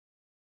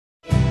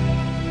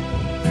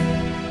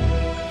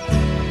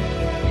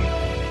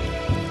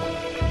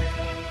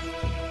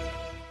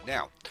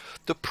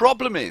The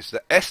problem is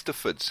that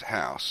Esterford's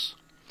house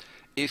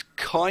is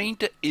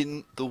kinda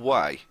in the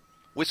way.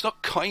 Well, it's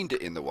not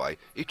kinda in the way,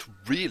 it's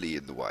really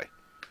in the way.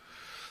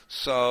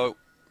 So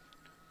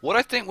what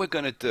I think we're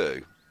gonna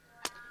do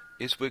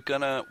is we're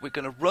gonna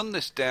run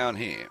this down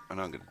here,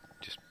 and I'm gonna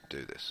just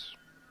do this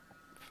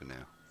for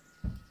now,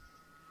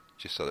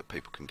 just so that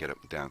people can get up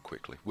and down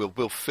quickly.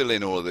 We'll fill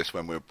in all of this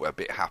when we're a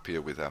bit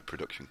happier with our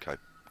production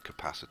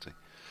capacity.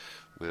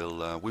 We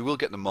will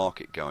get the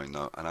market going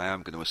though, and I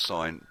am going to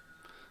assign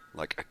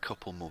like a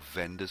couple more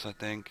vendors, I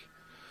think.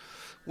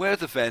 Where are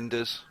the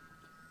vendors?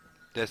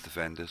 There's the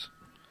vendors.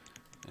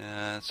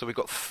 So we've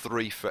got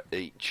 3 for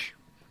each.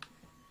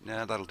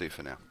 Yeah, that'll do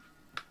for now.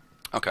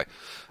 Okay.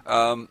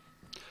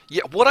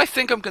 Yeah, what I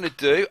think I'm going to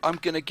do, I'm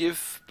going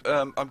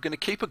to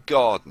keep a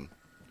garden,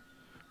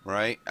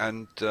 right?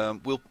 And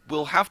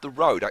we'll have the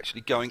road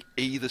actually going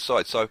either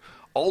side. So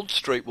Old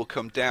Street will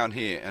come down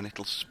here, and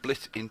it'll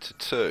split into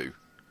 2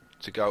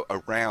 to go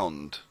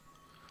around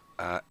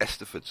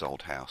Esterford's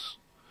old house.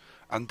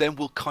 And then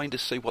we'll kind of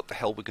see what the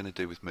hell we're going to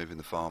do with moving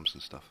the farms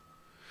and stuff.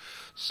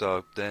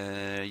 So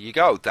there you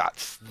go.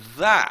 That's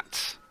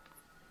that.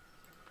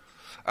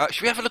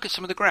 Should we have a look at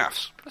some of the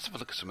graphs? Let's have a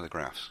look at some of the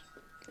graphs.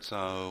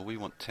 So we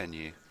want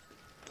 10-year.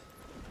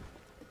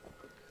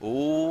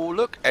 Oh,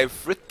 look,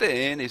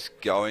 everything is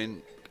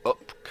going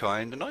up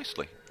kind of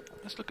nicely.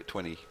 Let's look at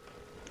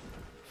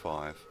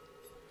 25.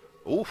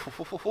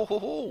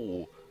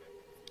 Oh,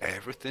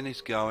 everything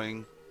is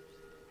going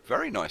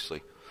very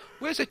nicely.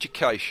 Where's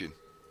education?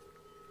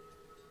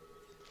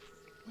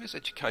 Where's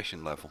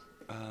education level?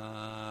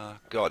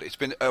 God, it's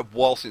been a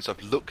while since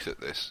I've looked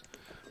at this.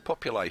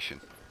 Population.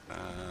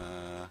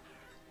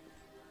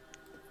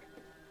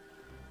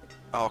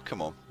 Oh,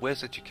 come on.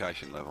 Where's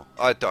education level?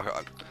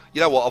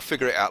 You know what? I'll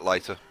figure it out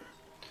later.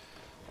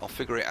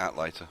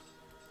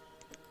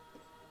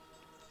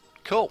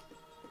 Cool.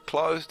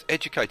 Closed.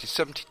 Educated.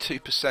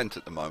 72%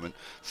 at the moment.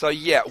 So,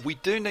 yeah, we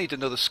do need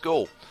another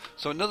school.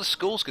 So another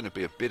school's going to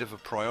be a bit of a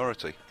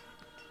priority.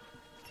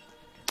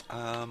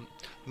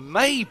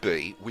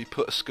 Maybe we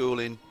put a school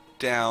in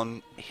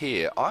down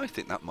here. I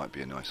think that might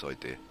be a nice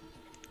idea.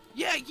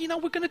 Yeah, you know,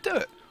 we're going to do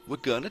it. We're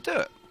going to do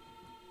it.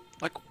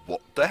 Like,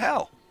 what the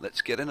hell?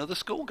 Let's get another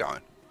school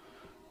going.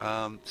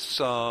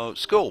 So,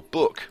 school,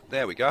 book.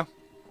 There we go.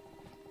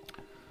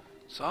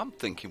 So I'm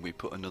thinking we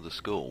put another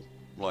school,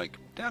 like,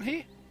 down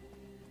here.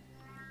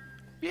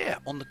 Yeah,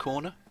 on the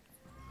corner.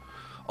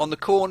 On the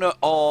corner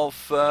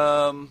of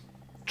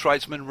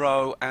Tradesman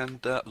Row and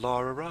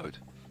Lara Road.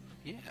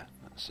 Yeah,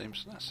 that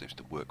seems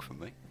to work for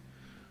me.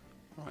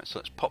 Alright, so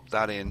let's pop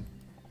that in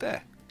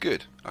there.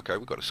 Good. Okay,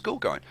 we've got a school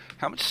going.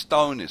 How much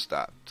stone is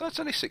that? So that's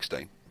only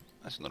 16.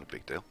 That's not a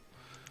big deal.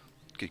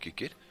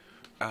 Good.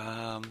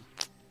 Am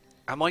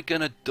I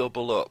going to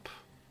double up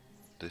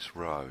this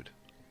road?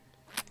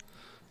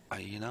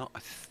 You know, I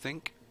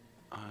think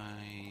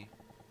I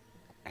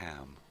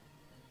am.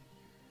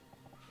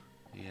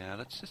 Yeah,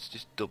 let's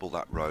just double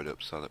that road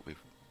up so that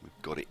we've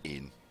got it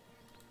in.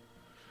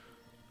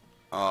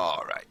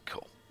 Alright,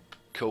 cool.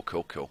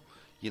 Cool.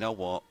 You know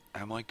what?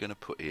 Am I going to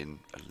put in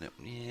a little...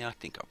 Yeah, I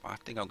think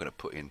I'm going to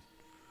put in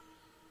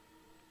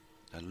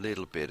a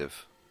little bit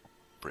of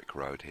brick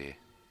road here.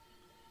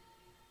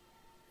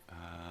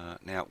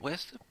 Now,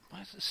 where's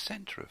the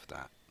centre of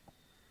that?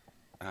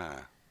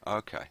 Ah,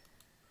 okay.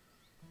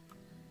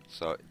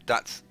 So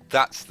that's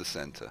the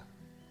centre.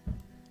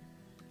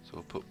 So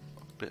we'll put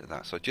a bit of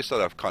that. So just so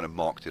that I've kind of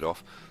marked it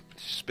off,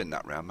 just spin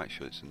that round, make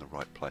sure it's in the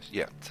right place.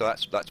 Yeah, so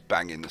that's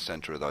bang in the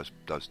centre of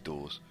those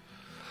doors.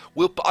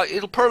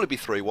 It'll probably be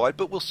 3 wide,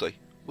 but we'll see.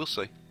 We'll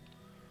see.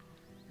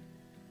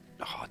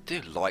 Oh, I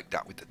do like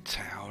that with the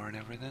tower and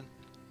everything.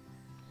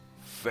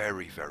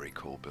 Very, very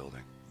cool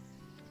building.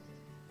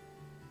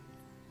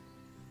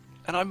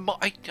 And I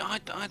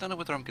don't know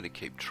whether I'm going to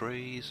keep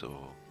trees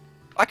or...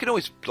 I can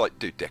always like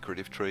do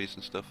decorative trees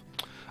and stuff.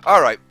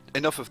 Alright,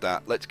 enough of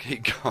that. Let's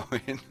keep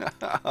going.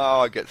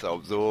 Oh, I get so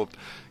absorbed.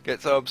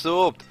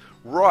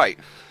 Right.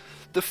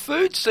 The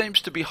food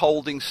seems to be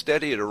holding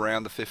steady at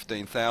around the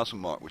 15,000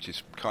 mark, which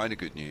is kind of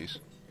good news.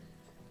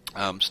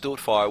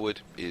 Stored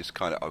firewood is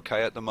kind of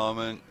okay at the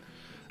moment.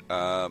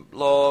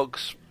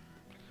 Logs.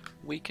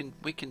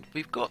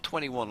 We've got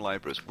 21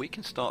 labourers. We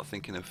can start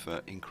thinking of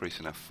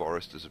increasing our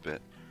foresters a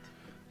bit.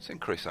 Let's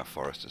increase our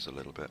foresters a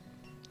little bit.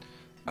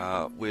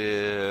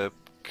 We're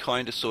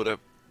kind of sort of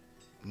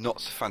not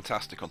so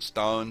fantastic on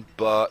stone,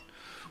 but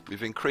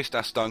we've increased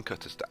our stone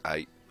cutters to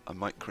 8. I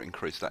might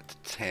increase that to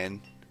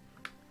 10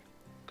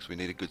 because we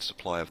need a good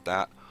supply of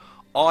that.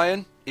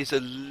 Iron is a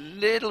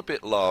little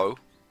bit low.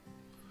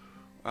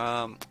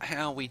 How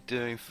are we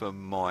doing for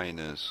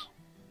miners?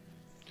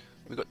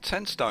 We've got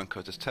 10 stone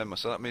cutters, 10 more,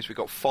 so that means we've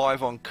got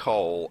 5 on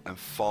coal and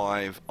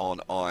 5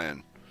 on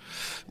iron,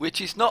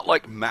 which is not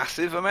like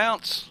massive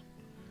amounts,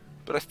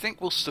 but I think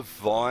we'll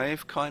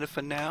survive kind of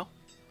for now.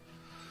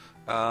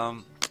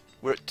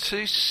 We're at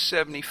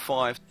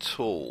 275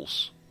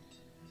 tools.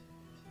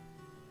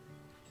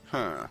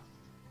 Huh.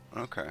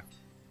 Okay.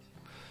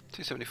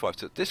 275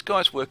 tools. This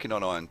guy's working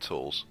on iron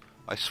tools.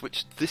 I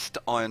switched this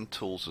to iron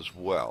tools as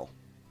well.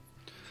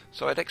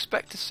 So I'd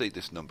expect to see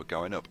this number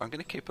going up. I'm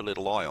going to keep a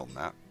little eye on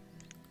that.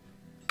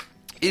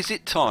 Is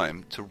it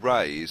time to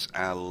raise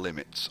our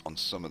limits on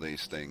some of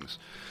these things?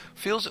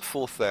 Fuel's at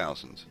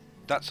 4,000.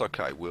 That's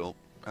okay. We'll...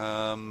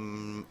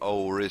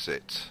 or is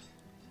it?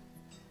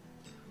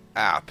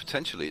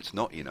 Potentially it's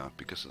not, you know,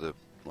 because of the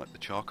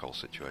charcoal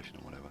situation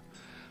or whatever.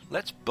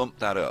 Let's bump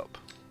that up.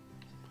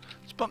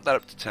 Let's bump that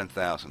up to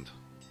 10,000.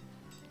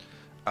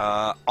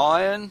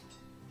 Iron,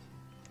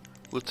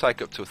 we'll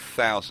take up to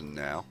 1,000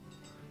 now.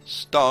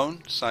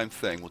 Stone, same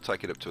thing. We'll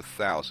take it up to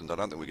 1,000. I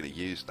don't think we're going to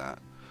use that.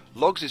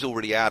 Logs is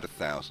already at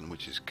 1,000,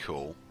 which is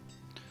cool.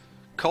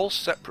 Coal's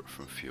separate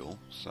from fuel,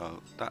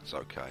 so that's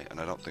okay, and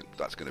I don't think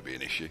that's going to be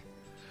an issue.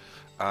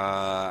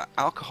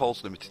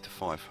 Alcohol's limited to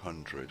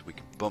 500. We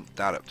can bump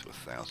that up to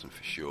 1,000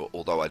 for sure,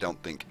 although I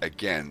don't think,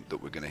 again,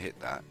 that we're going to hit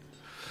that.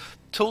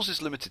 Tools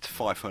is limited to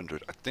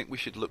 500. I think we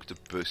should look to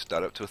boost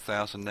that up to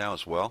 1,000 now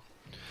as well.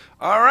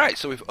 Alright,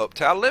 so we've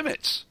upped our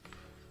limits.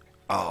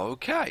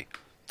 Okay.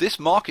 This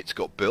market's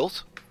got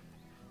built,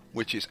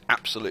 which is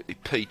absolutely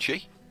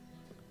peachy.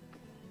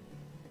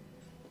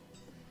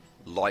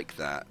 Like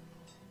that.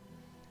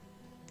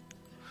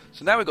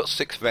 So now we've got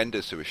 6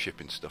 vendors who are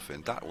shipping stuff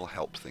in. That will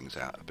help things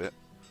out a bit.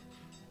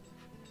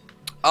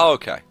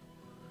 Okay.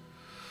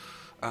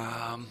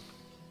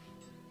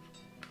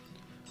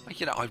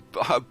 You know,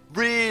 I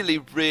really,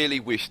 really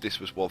wish this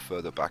was one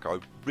further back. I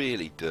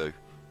really do.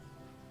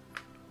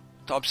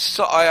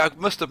 I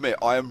must admit,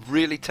 I am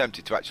really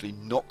tempted to actually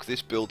knock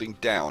this building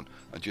down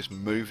and just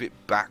move it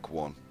back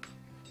one.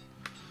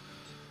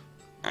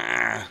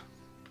 Okay.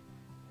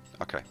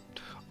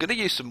 I'm going to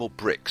use some more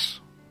bricks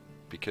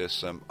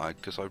because I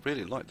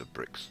really like the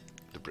bricks,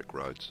 the brick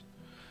roads.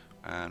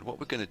 And what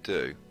we're going to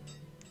do,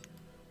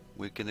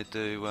 we're going to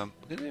do a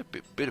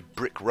bit of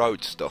brick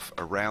road stuff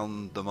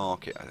around the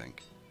market, I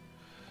think.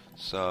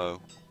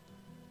 So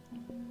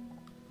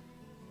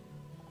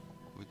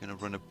we're going to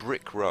run a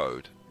brick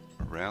road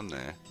around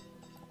there,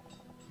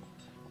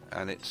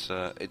 and it's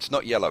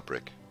not yellow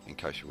brick, in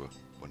case you were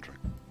wondering.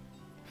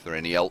 If there are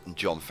any Elton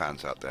John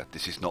fans out there,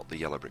 this is not the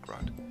yellow brick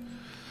road.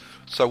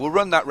 So we'll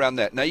run that round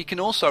there. Now you can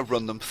also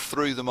run them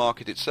through the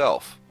market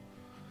itself.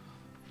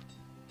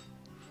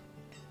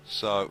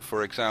 So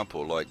for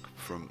example, like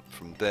from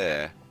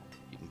there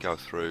you can go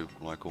through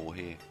like all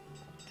here.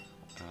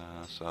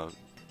 So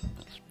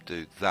let's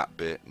do that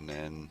bit and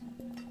then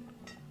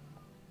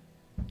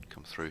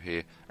come through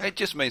here. It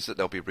just means that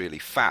they'll be really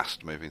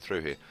fast moving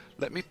through here.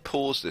 Let me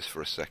pause this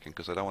for a second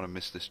because I don't want to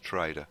miss this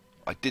trader.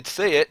 I did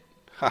see it,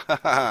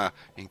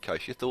 in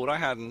case you thought I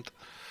hadn't.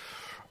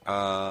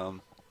 So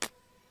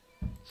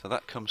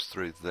that comes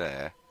through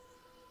there.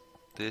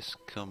 This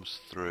comes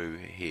through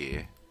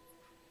here.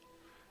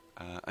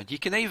 And you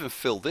can even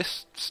fill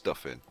this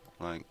stuff in.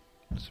 Like,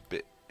 there's a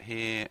bit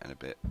here and a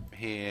bit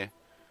here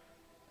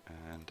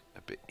and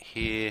a bit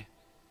here.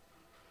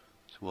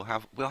 So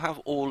we'll have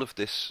all of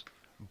this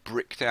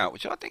bricked out,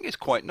 which I think is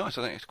quite nice.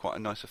 I think it's quite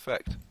a nice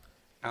effect.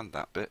 And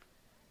that bit.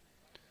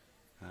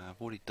 I've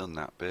already done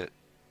that bit.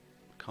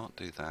 Can't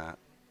do that.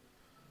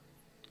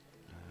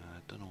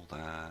 Done all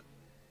that.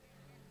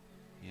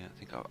 Yeah,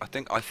 I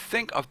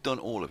think I've done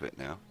all of it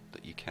now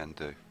that you can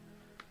do.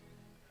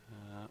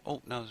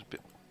 Oh, no, there's a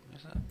bit.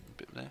 Is that a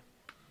bit there?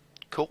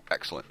 Cool,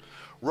 excellent.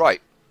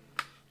 Right.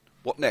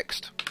 What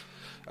next?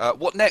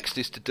 What next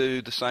is to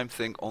do the same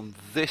thing on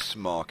this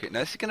market. Now,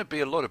 this is going to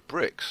be a lot of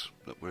bricks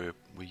that we're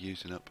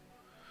using up,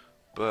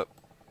 but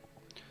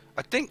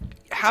I think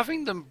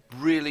having them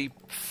really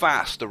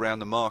fast around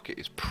the market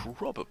is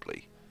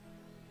probably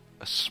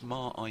a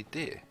smart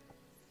idea.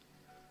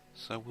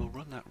 So we'll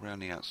run that around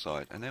the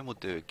outside, and then we'll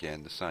do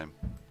again the same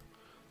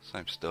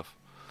stuff.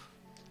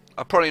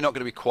 I'm probably not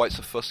going to be quite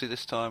so fussy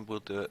this time. We'll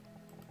do it,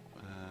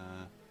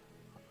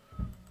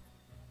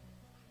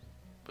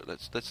 but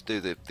let's do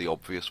the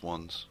obvious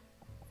ones.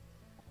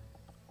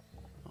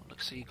 Oh,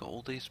 look, see, you got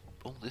all this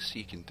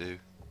you can do.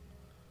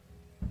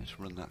 Let's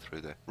run that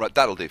through there. Right,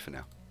 that'll do for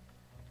now.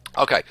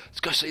 Okay, let's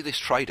go see this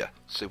trader.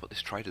 See what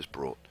this trader's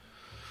brought.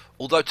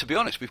 Although, to be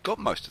honest, we've got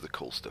most of the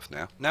cool stuff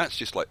now. Now it's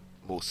just like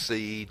more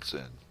seeds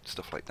and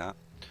stuff like that.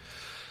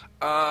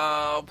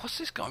 What's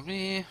this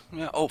guy?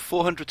 Yeah, oh,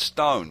 400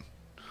 stone.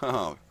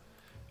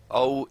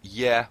 Oh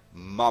yeah,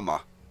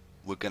 mama.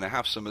 We're going to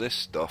have some of this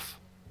stuff.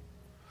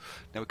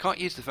 Now we can't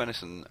use the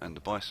venison and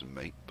the bison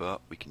meat,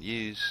 but we can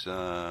use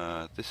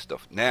this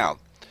stuff. Now,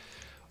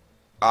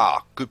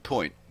 good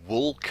point.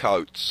 Wool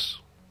coats.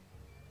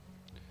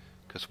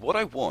 Because what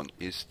I want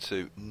is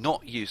to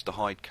not use the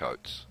hide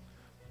coats,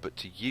 but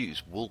to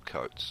use wool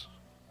coats.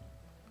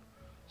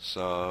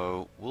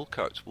 So, wool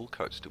coats.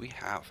 Do we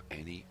have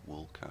any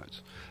wool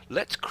coats?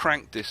 Let's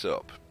crank this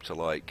up to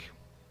like,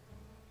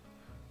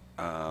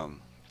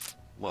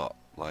 what?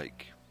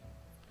 Like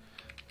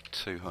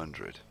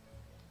 200.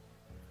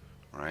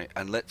 Right,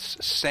 and let's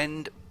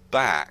send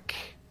back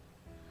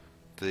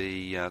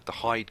the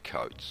hide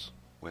coats.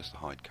 Where's the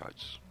hide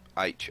coats?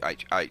 H.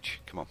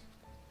 Come on,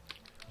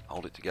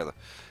 hold it together.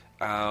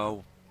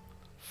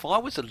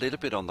 Fire was a little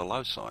bit on the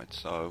low side,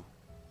 so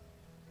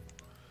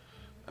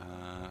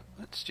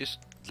Let's just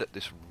let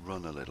this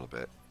run a little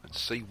bit and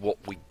see what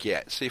we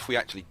get. See if we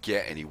actually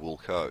get any wool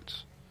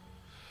coats.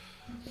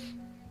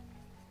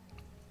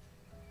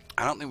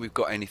 I don't think we've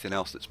got anything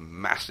else that's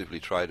massively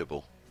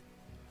tradable.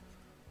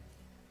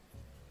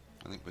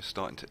 I think we're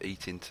starting to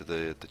eat into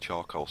the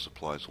charcoal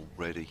supplies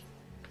already.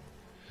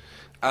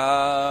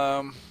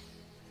 I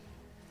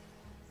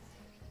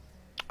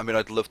mean,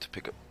 I'd love to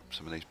pick up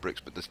some of these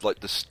bricks, but this, like,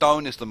 the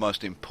stone is the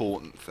most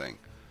important thing.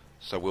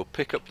 So we'll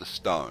pick up the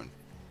stone,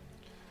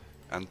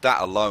 and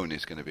that alone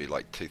is going to be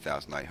like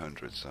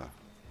 2,800. So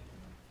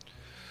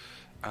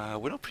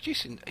we're not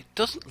producing. It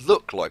doesn't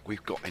look like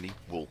we've got any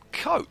wool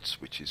coats,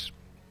 which is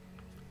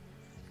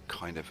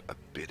kind of a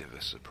bit of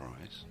a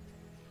surprise.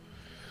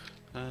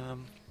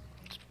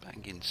 Let's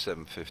bang in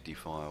 750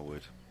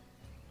 firewood.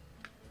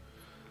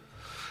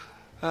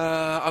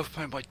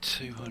 Overpaying by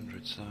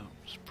 200, so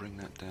let's bring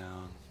that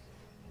down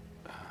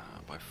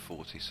by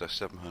 40, so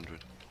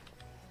 700.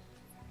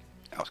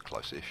 That was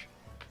close-ish.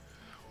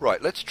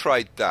 Right, let's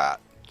trade that,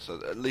 so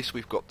that at least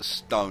we've got the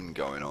stone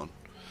going on.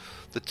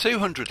 The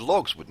 200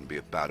 logs wouldn't be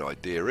a bad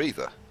idea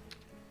either.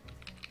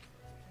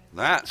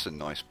 That's a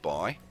nice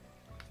buy.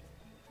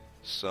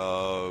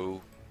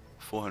 So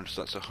 400,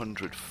 so that's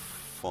 100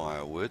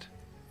 firewood.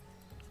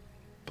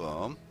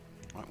 Boom.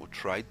 Right, we'll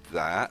trade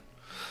that.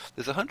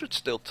 There's 100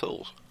 steel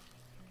tools,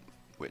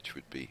 which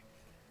would be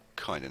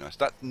kind of nice.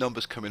 That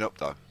number's coming up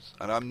though,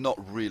 and I'm not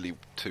really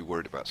too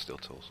worried about steel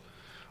tools.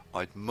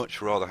 I'd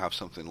much rather have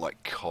something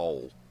like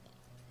coal.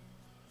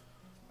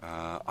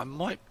 I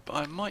might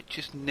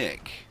just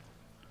nick.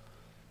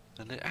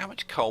 And how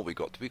much coal we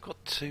got? We've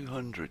got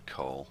 200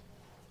 coal.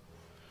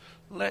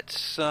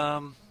 Let's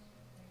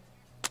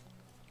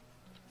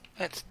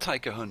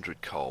take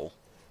 100 coal.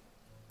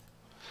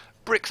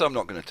 Bricks I'm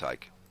not going to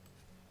take.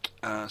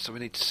 So we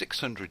need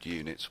 600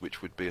 units,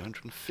 which would be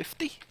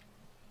 150.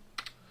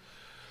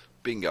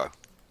 Bingo.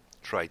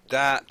 Trade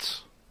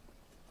that.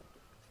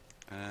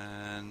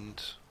 And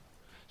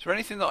is there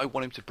anything that I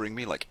want him to bring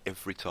me, like,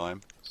 every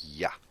time?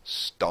 Yeah,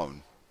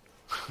 stone.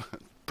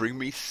 Bring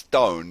me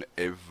stone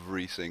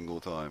every single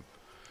time.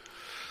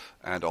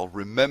 And I'll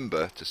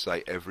remember to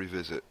say every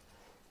visit.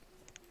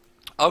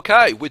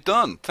 Okay, we're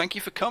done. Thank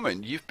you for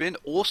coming. You've been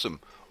awesome.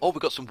 Oh,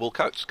 we've got some wool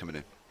coats coming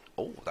in.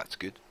 Oh, that's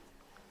good.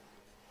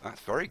 That's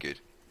very good.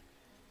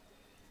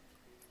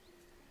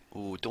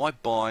 Oh, do I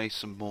buy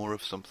some more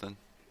of something?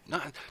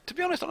 No, to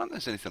be honest, I don't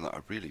think there's anything that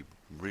I really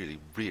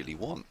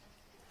want.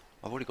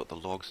 I've already got the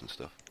logs and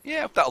stuff.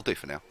 Yeah, that'll do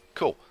for now.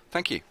 Cool.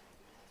 Thank you.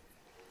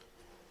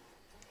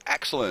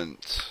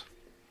 Excellent.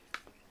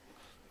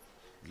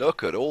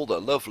 Look at all the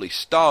lovely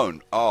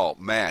stone. Oh,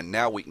 man,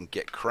 now we can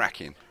get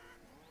cracking.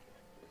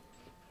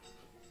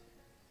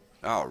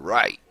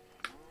 Alright.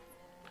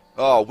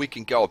 Oh, we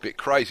can go a bit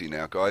crazy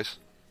now, guys.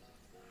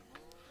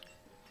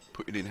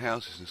 Putting in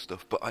houses and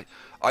stuff. But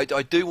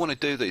I do want to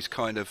do these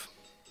kind of,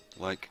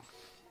 like,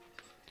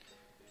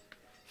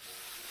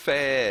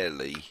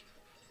 fairly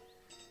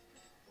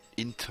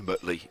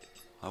intimately.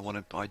 I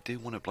do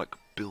want to, like,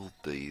 build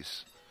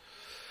these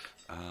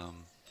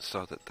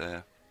so that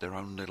they're their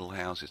own little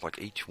houses,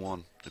 like each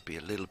one to be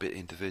a little bit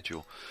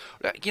individual.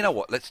 You know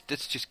what? Let's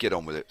just get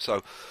on with it.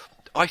 So,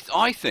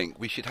 I think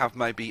we should have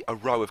maybe a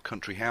row of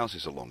country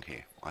houses along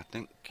here. I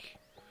think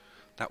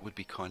that would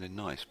be kind of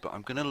nice. But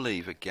I'm going to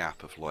leave a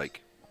gap of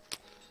like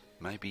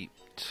maybe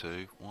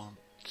 2, 1,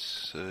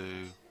 2.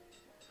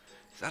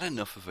 Is that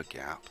enough of a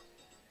gap?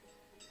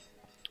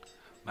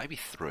 Maybe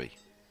 3.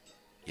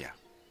 Yeah.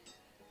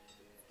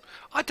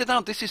 I don't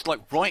know. This is like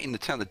right in the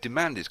town. The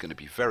demand is going to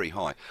be very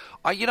high.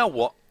 You know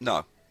what?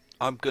 No,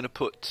 I'm going to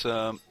put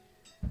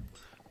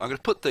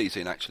these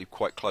in actually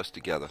quite close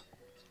together.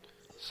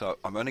 So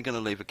I'm only going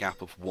to leave a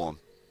gap of 1,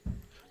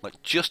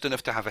 like just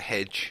enough to have a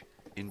hedge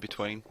in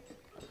between,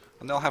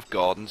 and they'll have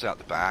gardens out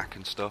the back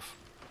and stuff.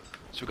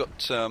 So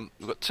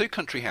we've got 2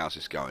 country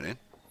houses going in.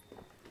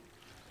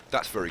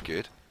 That's very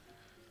good.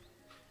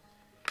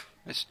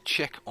 Let's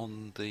check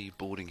on the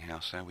boarding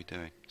house. How are we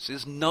doing? So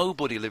there's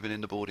nobody living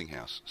in the boarding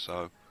house,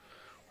 so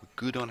we're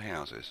good on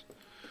houses.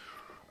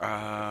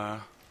 I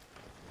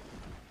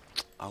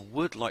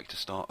would like to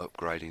start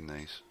upgrading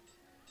these.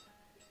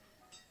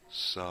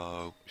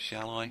 So,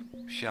 shall I?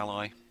 Shall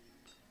I?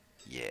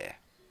 Yeah.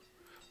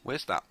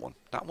 Where's that one?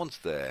 That one's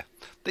there.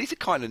 These are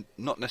kind of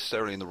not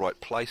necessarily in the right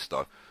place,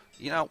 though.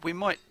 You know, we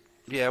might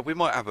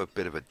have a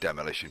bit of a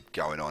demolition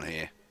going on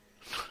here.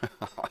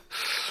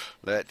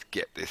 Let's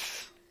get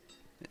this.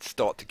 Let's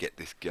start to get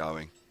this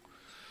going.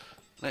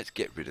 Let's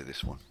get rid of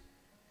this one.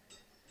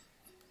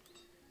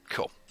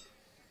 Cool.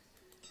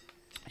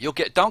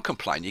 Don't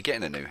complain. You're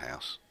getting a new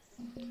house.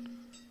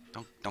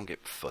 Don't get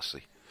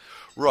fussy.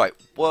 Right.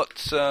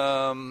 What?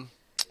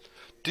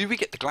 Do we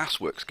get the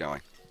glassworks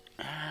going?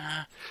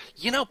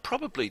 You know,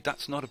 probably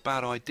that's not a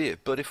bad idea.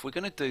 But if we're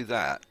going to do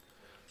that,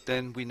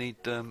 then we need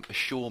a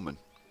shoreman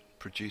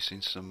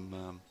producing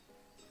some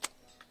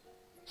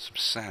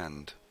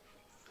sand.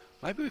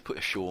 Maybe we put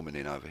a shoreman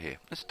in over here.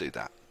 Let's do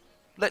that.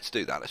 Let's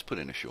do that. Let's put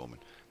in a shoreman.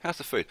 How's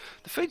the food?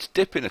 The food's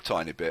dipping a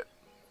tiny bit.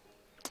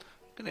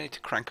 I'm going to need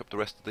to crank up the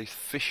rest of these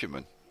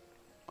fishermen,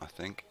 I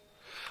think.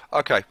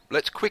 Okay,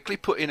 let's quickly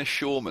put in a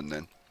shoreman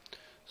then.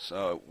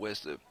 So,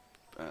 where's the...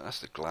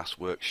 that's the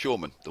glasswork.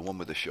 Shoreman, the one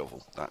with the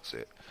shovel. That's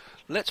it.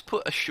 Let's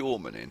put a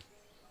shoreman in.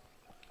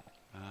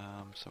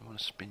 So I want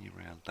to spin you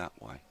around that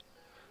way.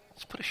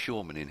 Let's put a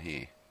shoreman in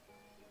here.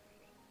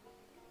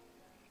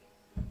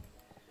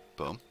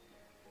 Boom.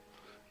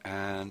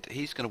 And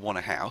he's going to want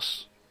a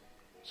house.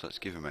 So let's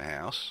give him a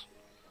house.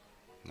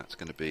 And that's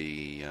going to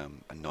be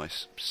a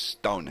nice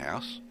stone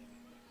house.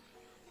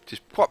 Which is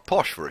quite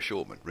posh for a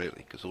shoreman,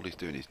 really, because all he's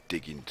doing is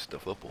digging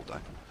stuff up all day.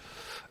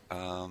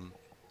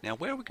 Now,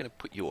 where are we going to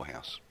put your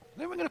house?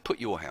 Then we're going to put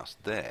your house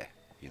there,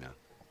 you know.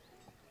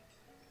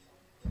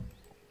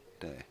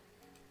 There.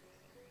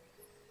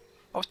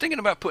 I was thinking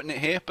about putting it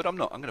here, but I'm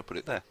not. I'm going to put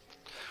it there.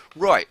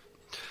 Right.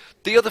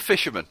 The other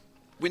fishermen.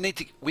 We need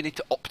to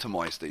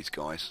optimize these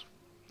guys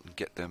and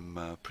get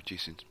them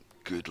producing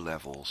good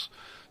levels.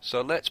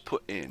 So let's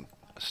put in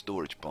a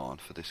storage barn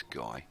for this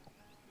guy.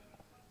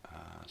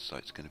 So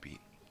it's going to be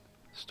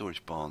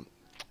storage barn.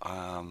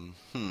 I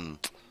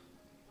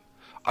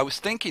was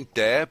thinking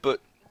there,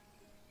 but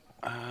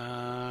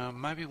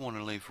maybe want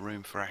to leave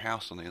room for a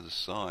house on the other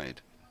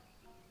side.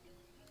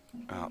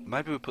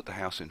 Maybe we put the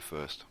house in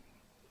first.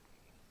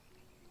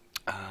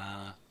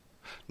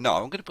 No,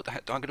 I'm going to put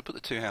the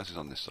two houses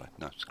on this side.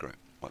 No, screw it.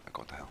 What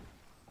the hell?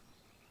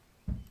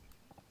 So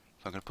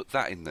I'm going to put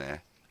that in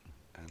there,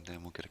 and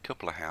then we'll get a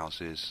couple of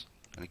houses,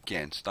 and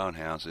again stone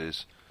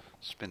houses.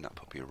 Spin that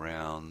puppy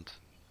around,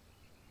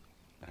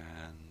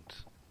 and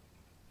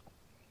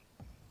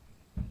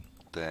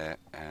there,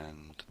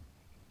 and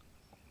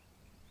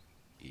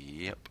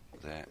yep,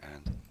 there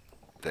and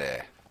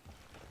there.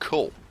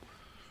 Cool.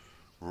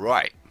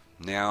 Right,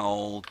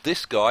 now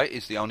this guy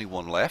is the only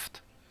one left.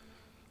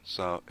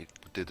 So it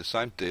did the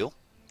same deal.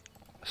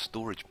 A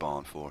storage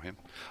barn for him.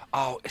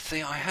 Oh,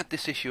 see, I had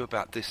this issue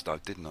about this though,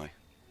 didn't I?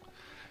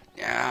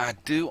 Yeah,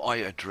 do I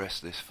address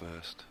this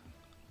first?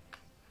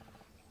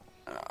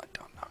 I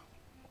don't know.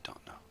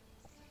 Don't know.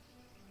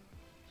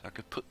 So I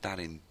could put that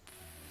in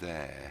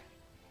there.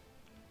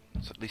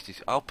 So at least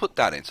I'll put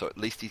that in, so at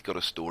least he's got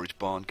a storage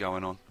barn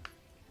going on.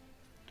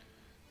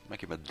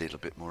 Make him a little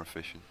bit more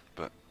efficient,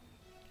 but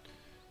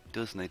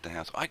does need the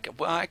house.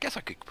 Well, I guess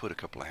I could put a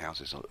couple of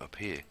houses up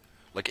here.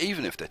 Like,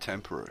 even if they're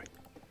temporary.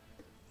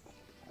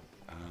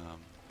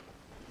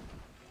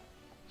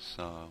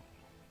 So,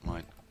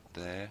 right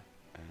there,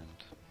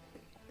 and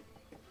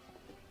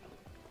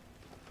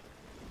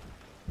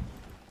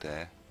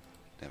there.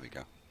 There we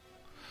go.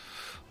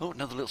 Oh,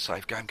 another little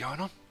save game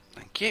going on.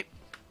 Thank you.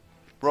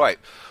 Right,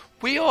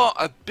 we are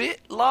a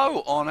bit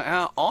low on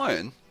our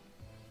iron.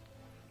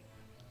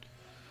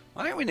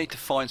 I think we need to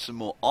find some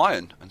more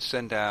iron and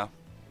send our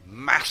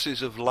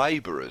masses of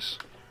labourers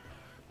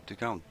to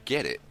go and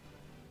get it.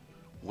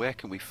 Where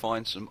can we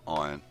find some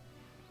iron?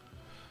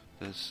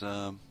 There's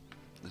iron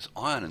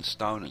and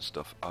stone and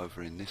stuff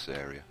over in this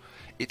area.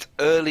 It's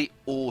early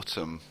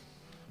autumn.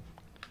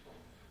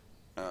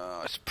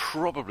 It's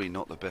probably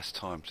not the best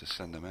time to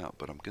send them out,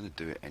 but I'm going to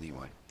do it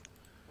anyway.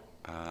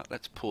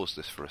 Let's pause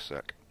this for a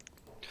sec.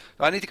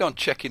 I need to go and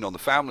check in on the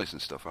families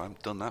and stuff. I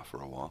haven't done that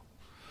for a while.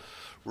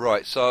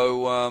 Right,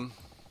 so a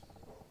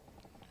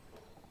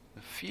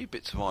few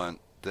bits of iron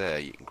there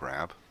you can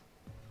grab.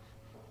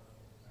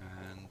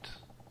 And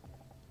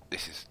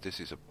this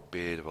is a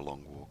bit of a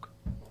long walk.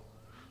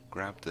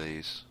 Grab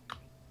these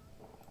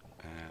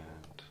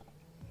and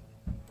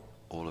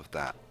all of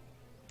that.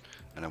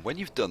 And then when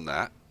you've done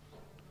that,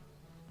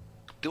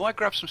 do I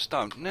grab some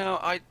stone?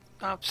 No,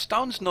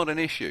 stone's not an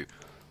issue,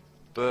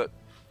 but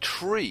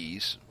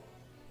trees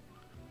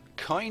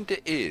kinda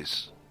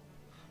is.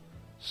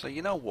 So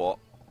you know what?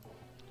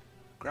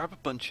 Grab a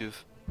bunch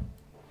of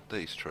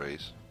these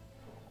trees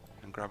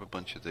and grab a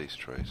bunch of these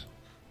trees,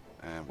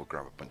 and we'll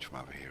grab a bunch from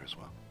over here as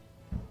well.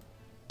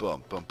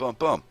 Boom, boom, boom,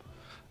 boom.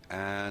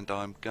 And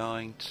I'm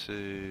going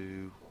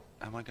to...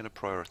 Am I going to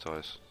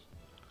prioritise?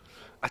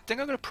 I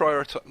think I'm going to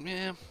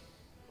prioritise...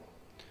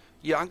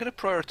 Yeah, I'm going to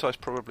prioritise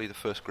probably the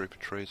first group of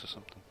trees or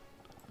something.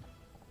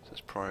 So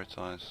let's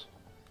prioritise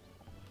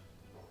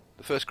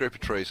the first group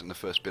of trees and the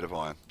first bit of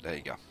iron. There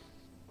you go.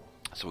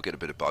 So we'll get a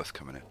bit of both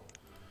coming in.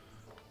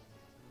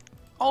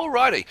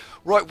 Alrighty.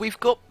 Right, we've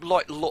got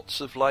like lots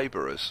of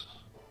labourers.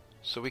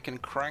 So we can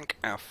crank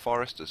our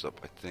foresters up,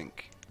 I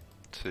think,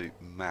 to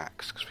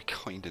max, because we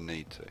kind of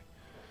need to.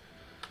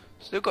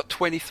 Still got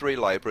 23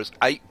 labourers,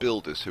 8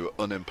 builders who are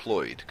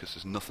unemployed because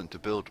there's nothing to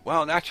build.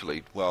 Well,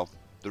 actually, well,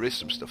 there is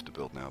some stuff to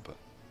build now,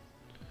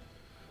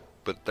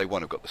 but they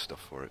won't have got the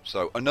stuff for it.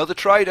 So another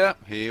trader.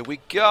 Here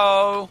we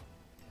go.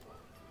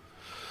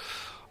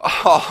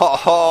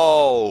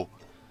 Oh,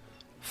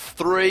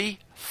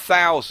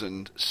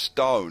 3,000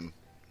 stone.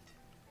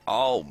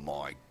 Oh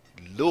my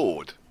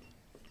lord.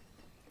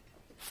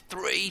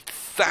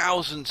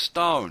 3,000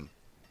 stone.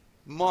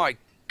 My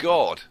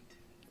god.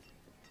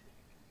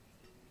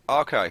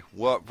 Okay,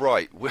 well,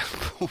 right.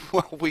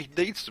 Well, we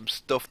need some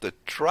stuff to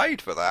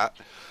trade for that.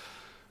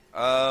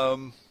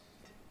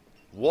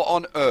 What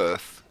on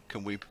earth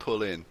can we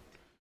pull in?